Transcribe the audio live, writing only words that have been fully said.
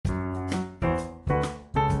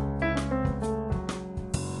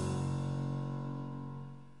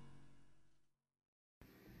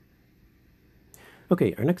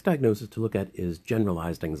Okay, our next diagnosis to look at is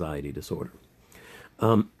generalized anxiety disorder.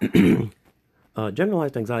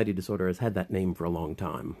 Generalized anxiety disorder has had that name for a long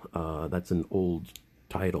time. That's an old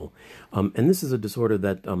title. And this is a disorder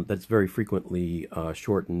that's very frequently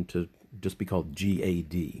shortened to just be called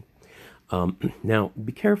GAD. Now,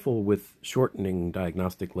 be careful with shortening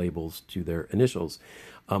diagnostic labels to their initials,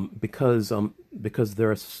 because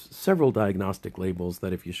there are several diagnostic labels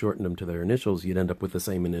that if you shorten them to their initials, you'd end up with the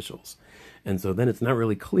same initials, and so then it's not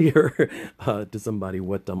really clear to somebody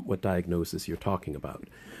what diagnosis you're talking about.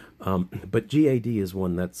 But GAD is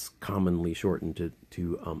one that's commonly shortened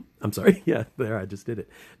to I'm sorry, yeah, there, I just did it.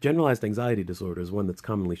 Generalized anxiety disorder is one that's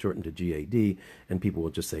commonly shortened to GAD, and people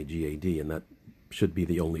will just say GAD, and that should be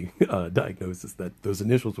the only diagnosis that those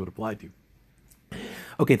initials would apply to.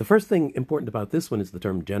 Okay, the first thing important about this one is the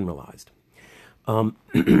term generalized. A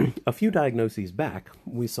few diagnoses back,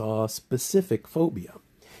 we saw specific phobia,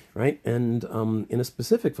 right? And in a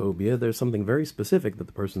specific phobia, there's something very specific that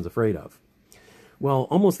the person's afraid of. Well,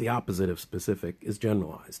 almost the opposite of specific is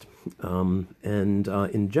generalized.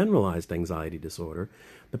 In generalized anxiety disorder,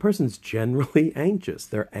 the person's generally anxious.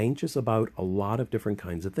 They're anxious about a lot of different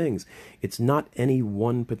kinds of things. It's not any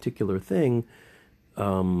one particular thing,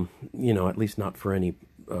 at least not for any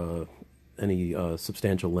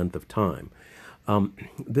substantial length of time.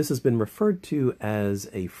 This has been referred to as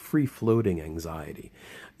a free-floating anxiety,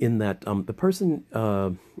 in that the person,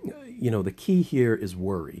 the key here is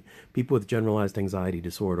worry. People with generalized anxiety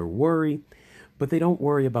disorder worry, but they don't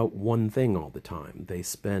worry about one thing all the time. They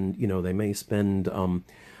may spend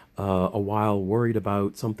a while worried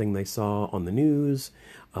about something they saw on the news,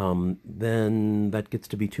 then that gets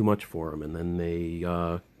to be too much for them, and then they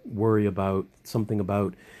worry about something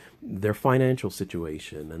about their financial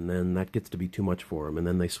situation, and then that gets to be too much for them, and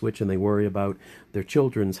then they switch and they worry about their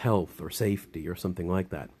children's health or safety or something like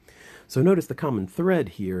that. So notice the common thread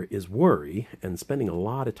here is worry and spending a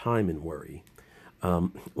lot of time in worry.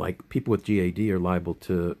 Like people with GAD are liable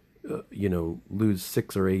to lose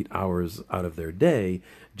 6 or 8 hours out of their day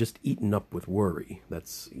just eaten up with worry.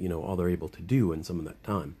 That's all they're able to do in some of that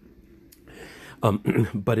time.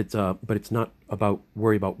 But it's not about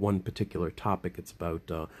worry about one particular topic. It's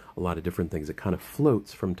about a lot of different things. It kind of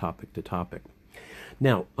floats from topic to topic.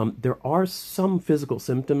 Now, there are some physical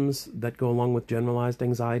symptoms that go along with generalized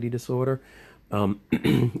anxiety disorder,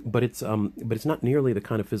 but it's not nearly the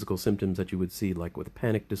kind of physical symptoms that you would see like with a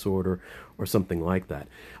panic disorder or something like that.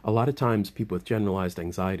 A lot of times, people with generalized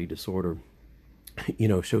anxiety disorder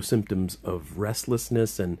show symptoms of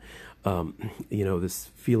restlessness and, this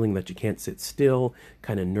feeling that you can't sit still,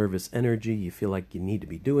 kind of nervous energy. You feel like you need to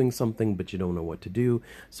be doing something, but you don't know what to do.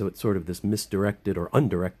 So it's sort of this misdirected or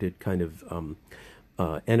undirected kind of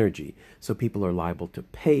energy. So people are liable to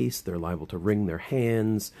pace, they're liable to wring their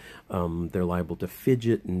hands, they're liable to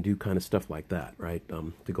fidget and do kind of stuff like that, right,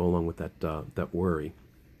 to go along with that worry.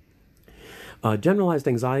 Generalized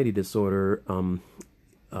anxiety disorder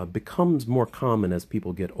becomes more common as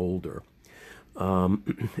people get older. We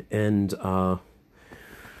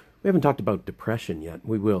haven't talked about depression yet.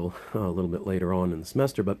 We will a little bit later on in the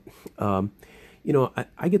semester, but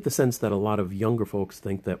I get the sense that a lot of younger folks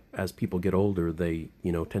think that as people get older, they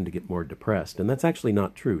tend to get more depressed, and that's actually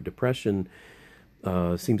not true. Depression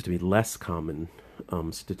seems to be less common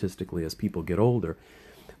statistically as people get older,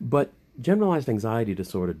 but generalized anxiety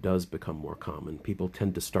disorder does become more common. People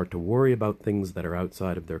tend to start to worry about things that are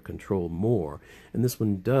outside of their control more, and this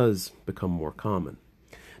one does become more common.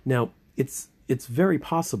 Now, it's very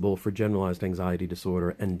possible for generalized anxiety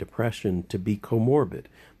disorder and depression to be comorbid.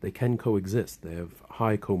 They can coexist. They have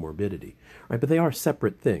high comorbidity, right? But they are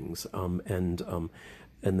separate things, and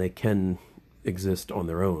they can exist on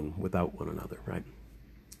their own without one another, right?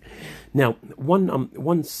 Now,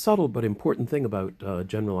 one subtle but important thing about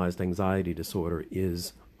generalized anxiety disorder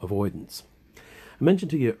is avoidance. I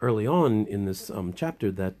mentioned to you early on in this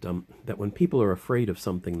chapter that when people are afraid of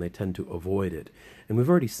something, they tend to avoid it. And we've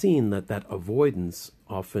already seen that avoidance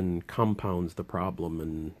often compounds the problem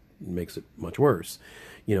and makes it much worse.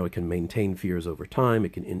 It can maintain fears over time.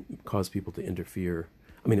 It can cause people to interfere.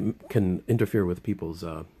 It can interfere with people's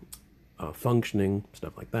functioning,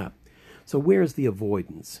 stuff like that. So where's the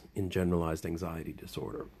avoidance in generalized anxiety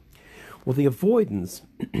disorder? Well, the avoidance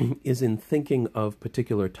is in thinking of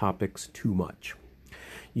particular topics too much.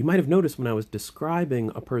 You might have noticed when I was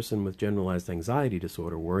describing a person with generalized anxiety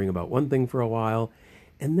disorder worrying about one thing for a while,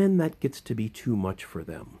 and then that gets to be too much for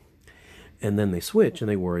them. And then they switch and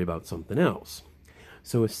they worry about something else.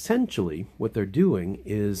 So essentially, what they're doing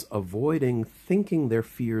is avoiding thinking their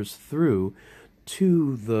fears through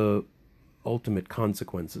to the ultimate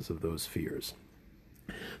consequences of those fears.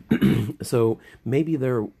 So maybe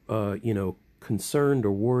they're, concerned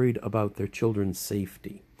or worried about their children's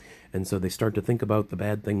safety. And so they start to think about the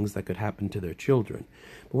bad things that could happen to their children.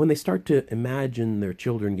 But when they start to imagine their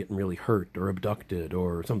children getting really hurt or abducted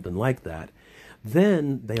or something like that,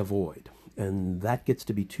 then they avoid. And that gets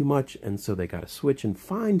to be too much, and so they got to switch and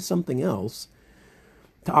find something else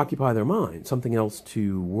to occupy their mind, something else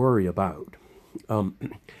to worry about. Um,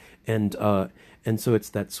 and and so it's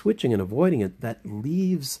that switching and avoiding it that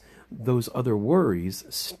leaves those other worries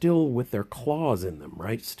still with their claws in them,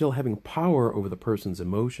 right? Still having power over the person's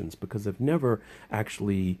emotions because they've never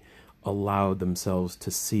actually allowed themselves to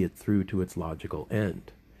see it through to its logical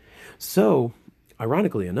end. So,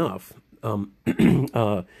 ironically enough,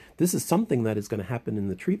 this is something that is going to happen in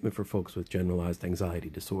the treatment for folks with generalized anxiety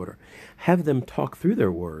disorder. Have them talk through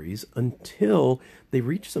their worries until they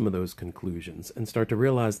reach some of those conclusions and start to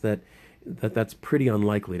realize that that's pretty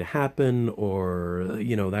unlikely to happen, or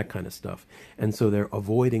that kind of stuff. And so they're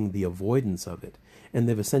avoiding the avoidance of it, and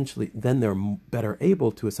they're better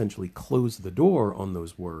able to essentially close the door on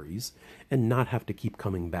those worries and not have to keep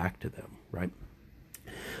coming back to them, right?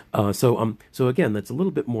 So again, that's a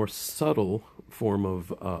little bit more subtle form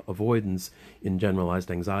of avoidance in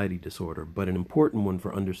generalized anxiety disorder, but an important one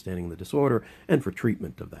for understanding the disorder and for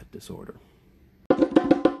treatment of that disorder.